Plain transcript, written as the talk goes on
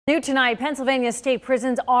New tonight, Pennsylvania state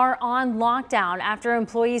prisons are on lockdown after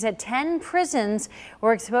employees at 10 prisons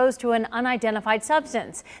were exposed to an unidentified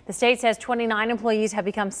substance. The state says 29 employees have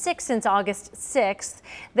become sick since August 6th.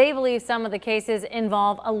 They believe some of the cases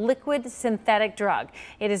involve a liquid synthetic drug.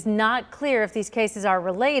 It is not clear if these cases are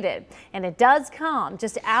related, and it does come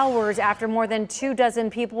just hours after more than 24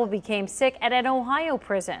 people became sick at an Ohio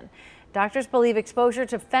prison. Doctors believe exposure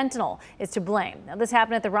to fentanyl is to blame. Now, this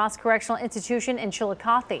happened at the Ross Correctional Institution in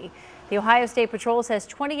Chillicothe. The Ohio State Patrol says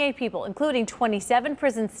 28 people, including 27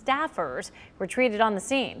 prison staffers, were treated on the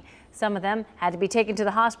scene. Some of them had to be taken to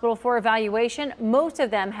the hospital for evaluation. Most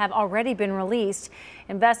of them have already been released.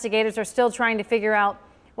 Investigators are still trying to figure out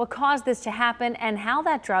what caused this to happen and how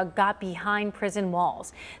that drug got behind prison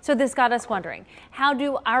walls. So this got us wondering, how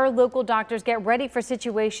do our local doctors get ready for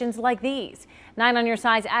situations like these? 9 on your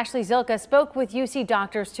side's Ashley Zilka spoke with UC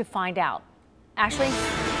doctors to find out. Ashley?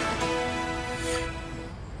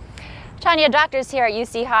 Tanya, doctors here at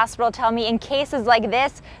UC Hospital tell me in cases like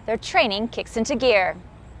this, their training kicks into gear.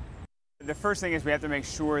 The first thing is we have to make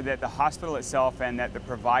sure that the hospital itself and that the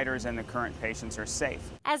providers and the current patients are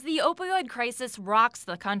safe. As the opioid crisis rocks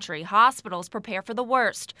the country, hospitals prepare for the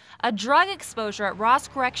worst. A drug exposure at Ross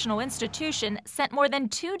Correctional Institution sent more than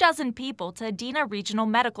 24 people to Adena Regional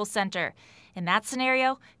Medical Center. In that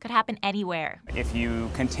scenario, could happen anywhere. If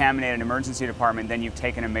you contaminate an emergency department, then you've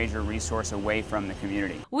taken a major resource away from the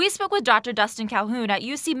community. We spoke with Dr. Dustin Calhoun at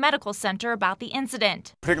UC Medical Center about the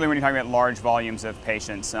incident. Particularly when you're talking about large volumes of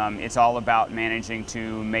patients, it's all about managing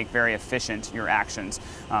to make very efficient your actions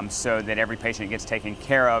so that every patient gets taken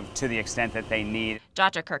care of to the extent that they need.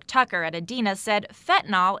 Dr. Kirk Tucker at Adena said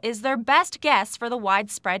fentanyl is their best guess for the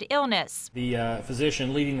widespread illness. The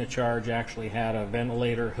physician leading the charge actually had a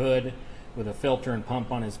ventilator hood with a filter and pump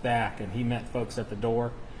on his back, and he met folks at the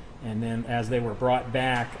door. And then as they were brought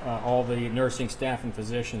back, all the nursing staff and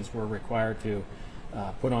physicians were required to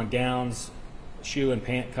put on gowns, shoe and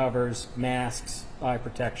pant covers, masks, eye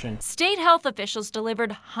protection. State health officials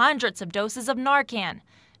delivered hundreds of doses of Narcan.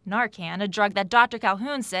 Narcan, a drug that Dr.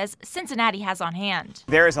 Calhoun says Cincinnati has on hand.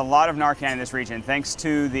 There is a lot of Narcan in this region, thanks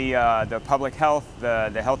to the public health,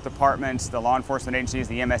 the health departments, the law enforcement agencies,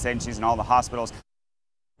 the EMS agencies, and all the hospitals.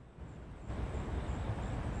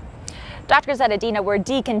 Doctors at Adena were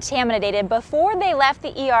decontaminated before they left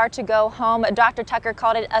the ER to go home. Dr. Tucker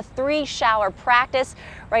called it a 3-shower practice.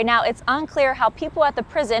 Right now, it's unclear how people at the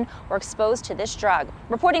prison were exposed to this drug.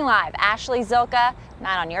 Reporting live, Ashley Zilka,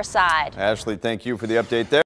 9 on your side. Ashley, thank you for the update there.